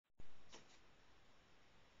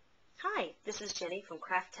Hi, this is Jenny from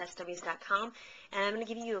CraftTestDummies.com, and I'm going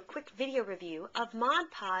to give you a quick video review of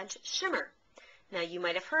Mod Podge Shimmer. Now, you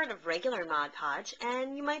might have heard of regular Mod Podge,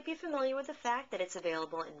 and you might be familiar with the fact that it's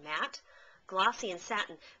available in matte, glossy, and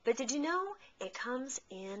satin. But did you know it comes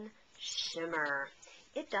in shimmer?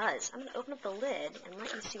 It does. I'm going to open up the lid and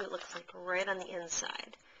let you see what it looks like right on the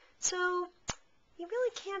inside. So, you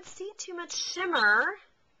really can't see too much shimmer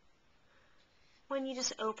when you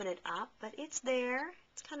just open it up, but it's there.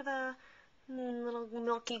 It's kind of a little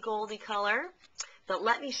milky goldy color. But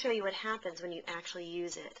let me show you what happens when you actually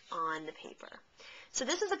use it on the paper. So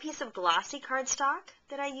this is a piece of glossy cardstock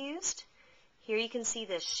that I used. Here you can see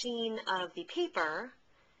the sheen of the paper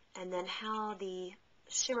and then how the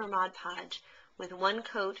Shimmer Mod Podge with one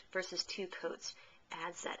coat versus two coats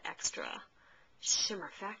adds that extra shimmer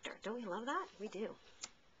factor. Don't we love that? We do.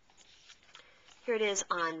 Here it is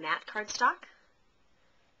on matte cardstock.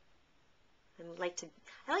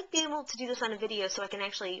 I like being able to do this on a video so I can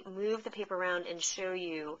actually move the paper around and show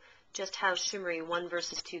you just how shimmery one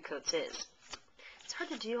versus two coats is. It's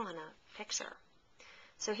hard to do on a picture.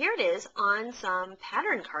 So here it is on some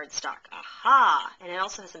pattern cardstock. Aha! And it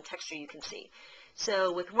also has some texture you can see.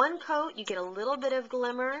 So with one coat you get a little bit of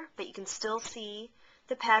glimmer, but you can still see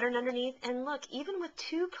the pattern underneath. And look, even with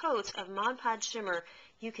two coats of Mod Podge Shimmer,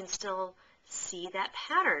 you can still see that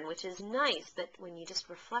pattern, which is nice, but when you just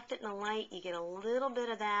reflect it in the light, you get a little bit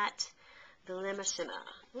of that glimmer shimmer.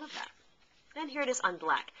 Love that. And here it is on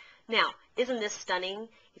black. Now, isn't this stunning?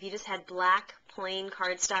 If you just had black, plain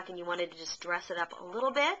cardstock and you wanted to just dress it up a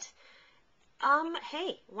little bit,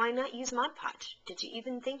 hey, why not use Mod Podge? Did you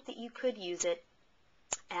even think that you could use it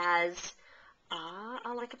as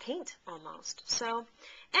like a paint almost? So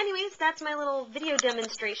anyways, that's my little video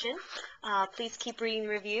demonstration. Please keep reading the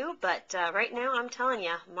review, but right now I'm telling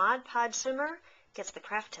you, Mod Podge Shimmer gets the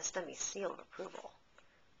Craft Test Dummies seal of approval.